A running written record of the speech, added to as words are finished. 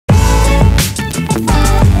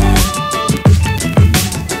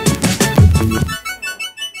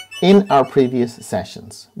In our previous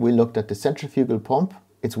sessions, we looked at the centrifugal pump,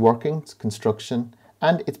 its working, its construction,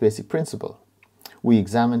 and its basic principle. We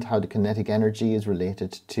examined how the kinetic energy is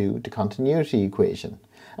related to the continuity equation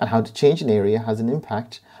and how the change in area has an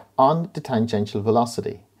impact on the tangential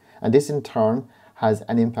velocity. And this in turn has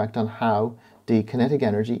an impact on how the kinetic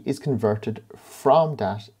energy is converted from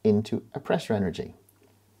that into a pressure energy.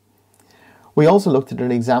 We also looked at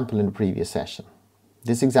an example in the previous session.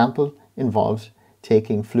 This example involved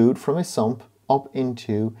taking fluid from a sump up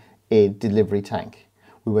into a delivery tank.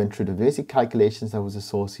 We went through the basic calculations that was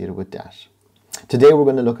associated with that. Today we're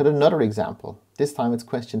going to look at another example. This time it's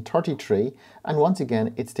question 33, and once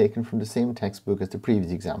again it's taken from the same textbook as the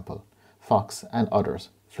previous example, Fox and Others,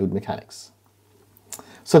 Fluid Mechanics.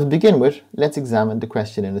 So to begin with, let's examine the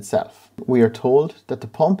question in itself. We are told that the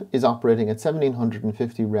pump is operating at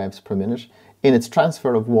 1750 revs per minute in its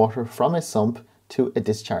transfer of water from a sump to a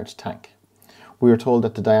discharge tank. We are told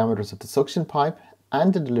that the diameters of the suction pipe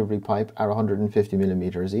and the delivery pipe are 150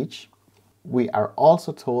 millimeters each. We are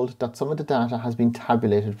also told that some of the data has been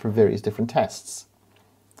tabulated for various different tests.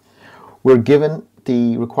 We're given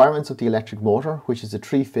the requirements of the electric motor, which is a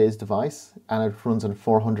three-phase device, and it runs on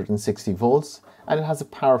 460 volts, and it has a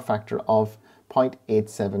power factor of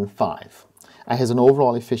 0.875. It has an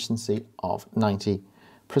overall efficiency of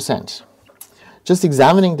 90%. Just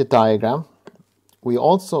examining the diagram, we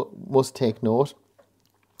also must take note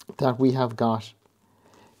that we have got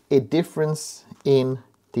a difference in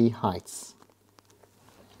the heights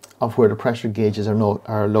of where the pressure gauges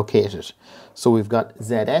are located. So we've got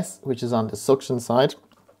ZS, which is on the suction side,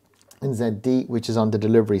 and ZD, which is on the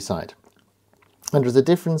delivery side. And there's a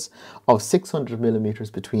difference of 600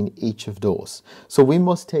 millimeters between each of those. So we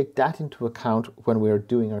must take that into account when we are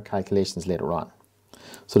doing our calculations later on.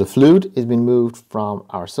 So the fluid is being moved from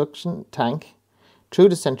our suction tank through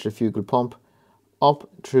the centrifugal pump up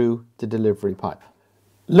through the delivery pipe.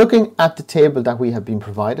 Looking at the table that we have been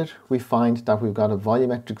provided, we find that we've got a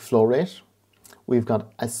volumetric flow rate, we've got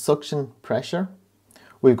a suction pressure,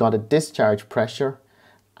 we've got a discharge pressure,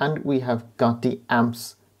 and we have got the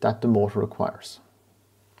amps that the motor requires.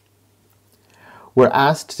 We're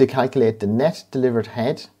asked to calculate the net delivered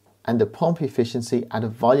head and the pump efficiency at a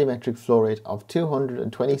volumetric flow rate of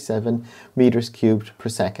 227 meters cubed per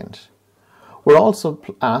second. We're also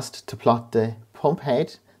asked to plot the pump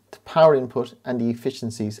head, the power input, and the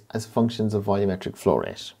efficiencies as functions of volumetric flow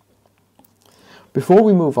rate. Before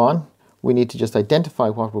we move on, we need to just identify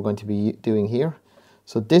what we're going to be doing here.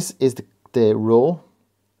 So this is the row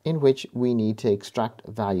in which we need to extract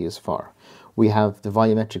values for. We have the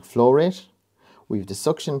volumetric flow rate, we have the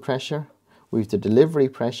suction pressure, we have the delivery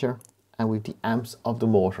pressure, and we have the amps of the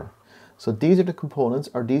motor. So these are the components,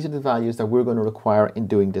 or these are the values that we're going to require in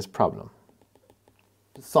doing this problem.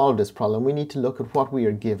 To solve this problem, we need to look at what we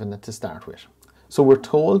are given to start with. So we're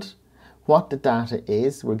told what the data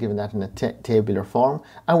is, we're given that in a tabular form,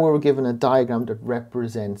 and we're given a diagram that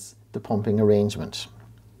represents the pumping arrangement.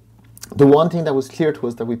 The one thing that was clear to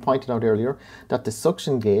us that we pointed out earlier, that the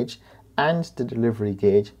suction gauge and the delivery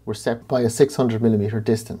gauge were set by a 600 millimeter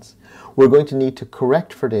distance. We're going to need to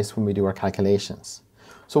correct for this when we do our calculations.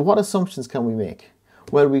 So what assumptions can we make?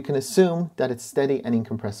 Well, we can assume that it's steady and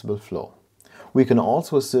incompressible flow. We can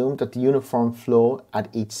also assume that the uniform flow at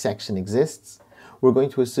each section exists. We're going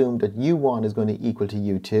to assume that U1 is going to equal to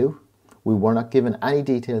U2. We were not given any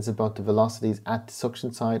details about the velocities at the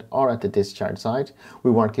suction side or at the discharge side.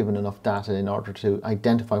 We weren't given enough data in order to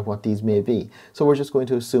identify what these may be. So we're just going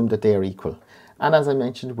to assume that they are equal. And as I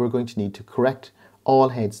mentioned, we're going to need to correct all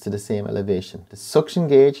heads to the same elevation. The suction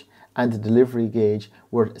gauge and the delivery gauge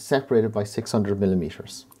were separated by 600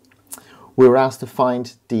 millimeters. We were asked to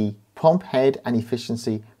find the pump head and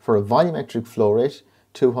efficiency for a volumetric flow rate,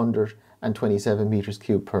 227 meters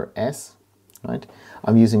cubed per S. Right?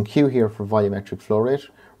 I'm using Q here for volumetric flow rate.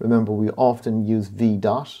 Remember, we often use V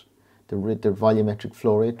dot, the volumetric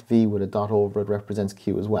flow rate. V with a dot over it represents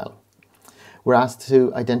Q as well. We're asked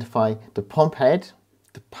to identify the pump head,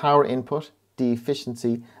 the power input, the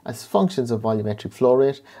efficiency as functions of volumetric flow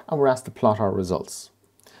rate, and we're asked to plot our results.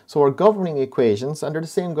 So our governing equations, and they're the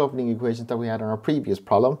same governing equations that we had in our previous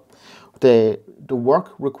problem. The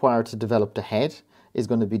work required to develop the head is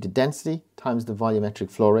going to be the density times the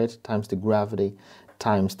volumetric flow rate times the gravity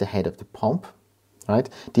times the head of the pump. Right?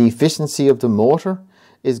 The efficiency of the motor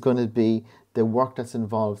is going to be the work that's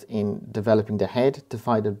involved in developing the head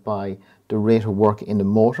divided by the rate of work in the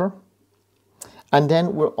motor. And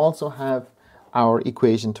then we'll also have our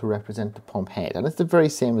equation to represent the pump head, and it's the very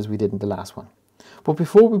same as we did in the last one. But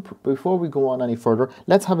before we go on any further,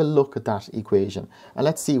 let's have a look at that equation and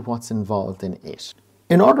let's see what's involved in it.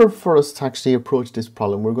 In order for us to actually approach this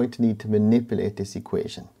problem, we're going to need to manipulate this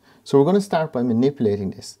equation. So we're going to start by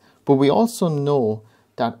manipulating this. But we also know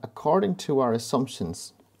that according to our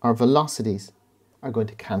assumptions, our velocities are going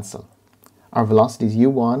to cancel. Our velocities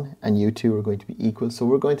u1 and u2 are going to be equal. So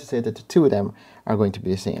we're going to say that the two of them are going to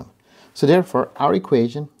be the same. So therefore, our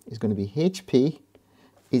equation is going to be HP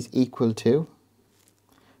is equal to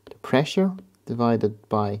the pressure divided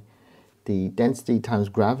by the density times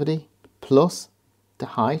gravity plus the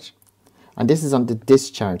height, and this is on the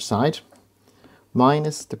discharge side,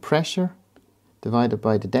 minus the pressure divided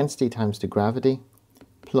by the density times the gravity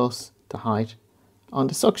plus the height on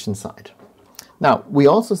the suction side. Now, we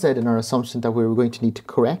also said in our assumption that we were going to need to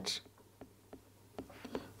correct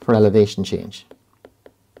for elevation change.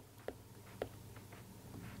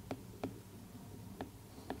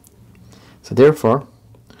 So therefore,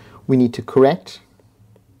 we need to correct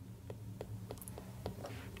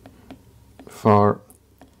for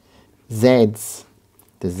Z's,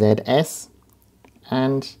 the ZS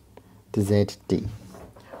and the ZD.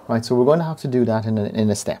 Right, so we're going to have to do that in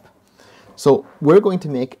a step. So we're going to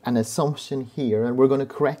make an assumption here and we're going to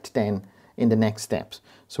correct then in the next steps.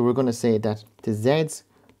 So we're going to say that the Z's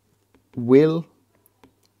will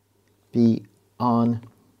be on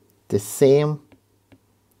the same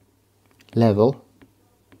level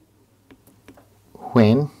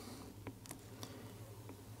when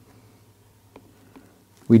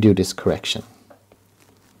we do this correction.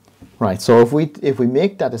 Right, so if we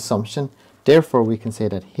make that assumption, therefore we can say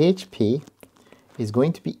that HP is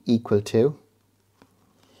going to be equal to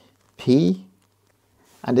P,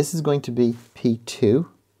 and this is going to be P2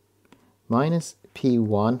 minus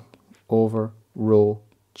P1 over rho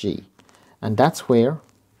G. And that's where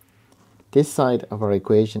this side of our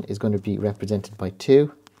equation is going to be represented by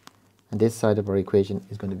 2, and this side of our equation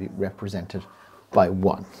is going to be represented by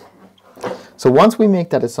 1. So once we make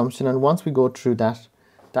that assumption and once we go through that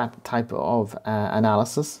type of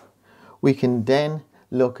analysis, we can then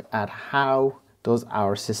look at how does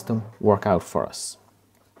our system work out for us.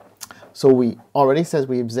 So we already says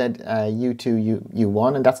we have Z U2,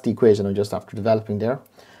 U1, and that's the equation I'm just after developing there.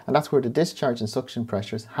 And that's where the discharge and suction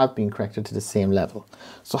pressures have been corrected to the same level.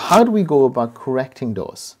 So how do we go about correcting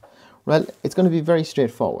those? Well, it's going to be very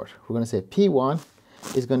straightforward. We're going to say P1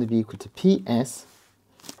 is going to be equal to PS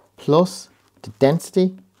plus the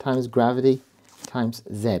density times gravity times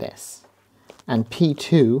ZS. And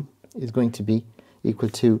P2 is going to be equal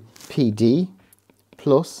to PD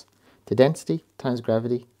plus the density times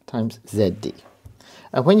gravity times ZD.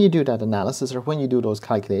 And when you do that analysis, or when you do those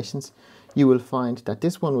calculations, you will find that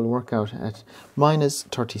this one will work out at minus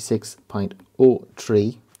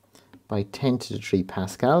 36.03 by 10 to the 3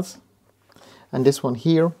 pascals. And this one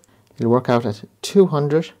here will work out at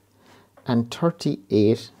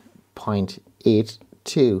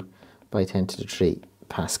 238.82 by 10 to the 3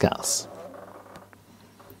 pascals.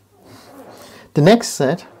 The next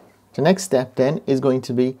step then is going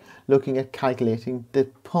to be looking at calculating the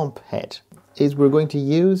pump head. We're going to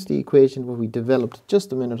use the equation that we developed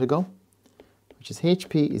just a minute ago, which is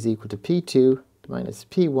HP is equal to P2 minus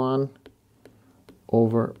P1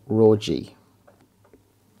 over rho G.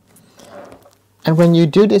 And when you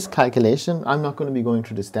do this calculation, I'm not going to be going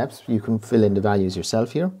through the steps, you can fill in the values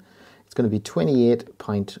yourself here. It's going to be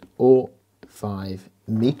 28.05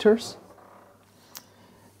 meters.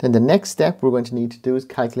 Then the next step we're going to need to do is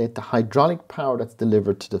calculate the hydraulic power that's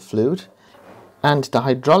delivered to the fluid. And the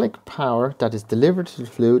hydraulic power that is delivered to the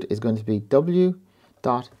fluid is going to be W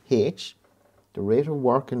dot H, the rate of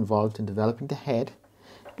work involved in developing the head,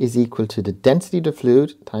 is equal to the density of the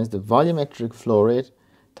fluid times the volumetric flow rate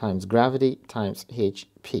times gravity times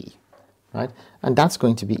HP, right? And that's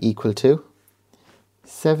going to be equal to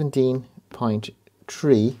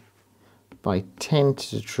 17.3 by 10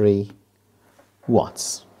 to the 3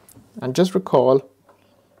 watts. And just recall,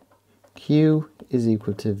 Q is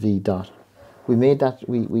equal to V dot. We made that,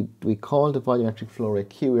 we called the volumetric flow rate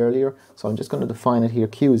Q earlier, so I'm just going to define it here.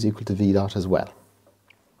 Q is equal to V dot as well.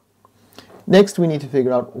 Next, we need to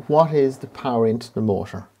figure out what is the power into the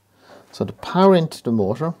motor. So the power into the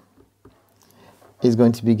motor is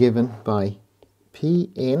going to be given by P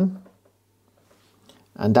in,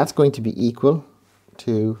 and that's going to be equal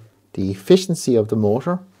to the efficiency of the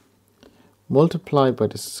motor multiplied by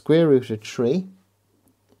the square root of 3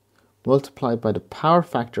 multiplied by the power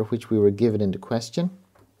factor which we were given in the question,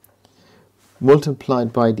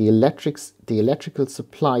 multiplied by the electrical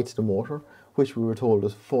supply to the motor, which we were told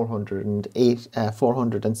was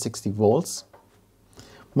 460 volts,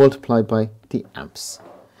 multiplied by the amps.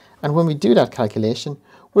 And when we do that calculation,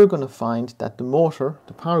 we're going to find that the motor,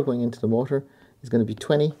 the power going into the motor, is going to be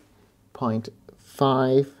 20.5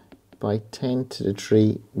 5 by 10 to the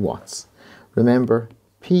 3 watts. Remember,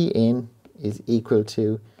 P in is equal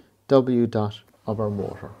to W dot of our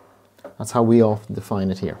motor. That's how we often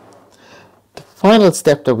define it here. The final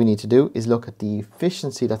step that we need to do is look at the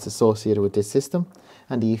efficiency that's associated with this system,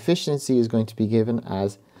 and the efficiency is going to be given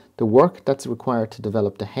as the work that's required to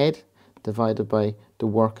develop the head divided by the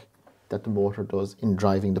work that the motor does in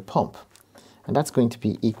driving the pump, and that's going to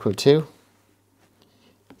be equal to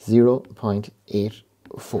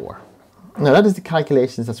 0.84. Now that is the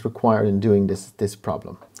calculations that's required in doing this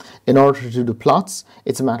problem. In order to do the plots,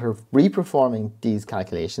 it's a matter of reperforming these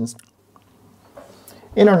calculations.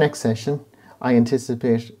 In our next session, I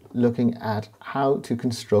anticipate looking at how to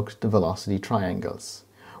construct the velocity triangles.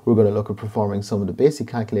 We're going to look at performing some of the basic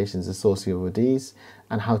calculations associated with these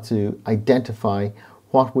and how to identify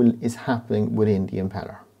what is happening within the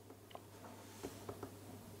impeller.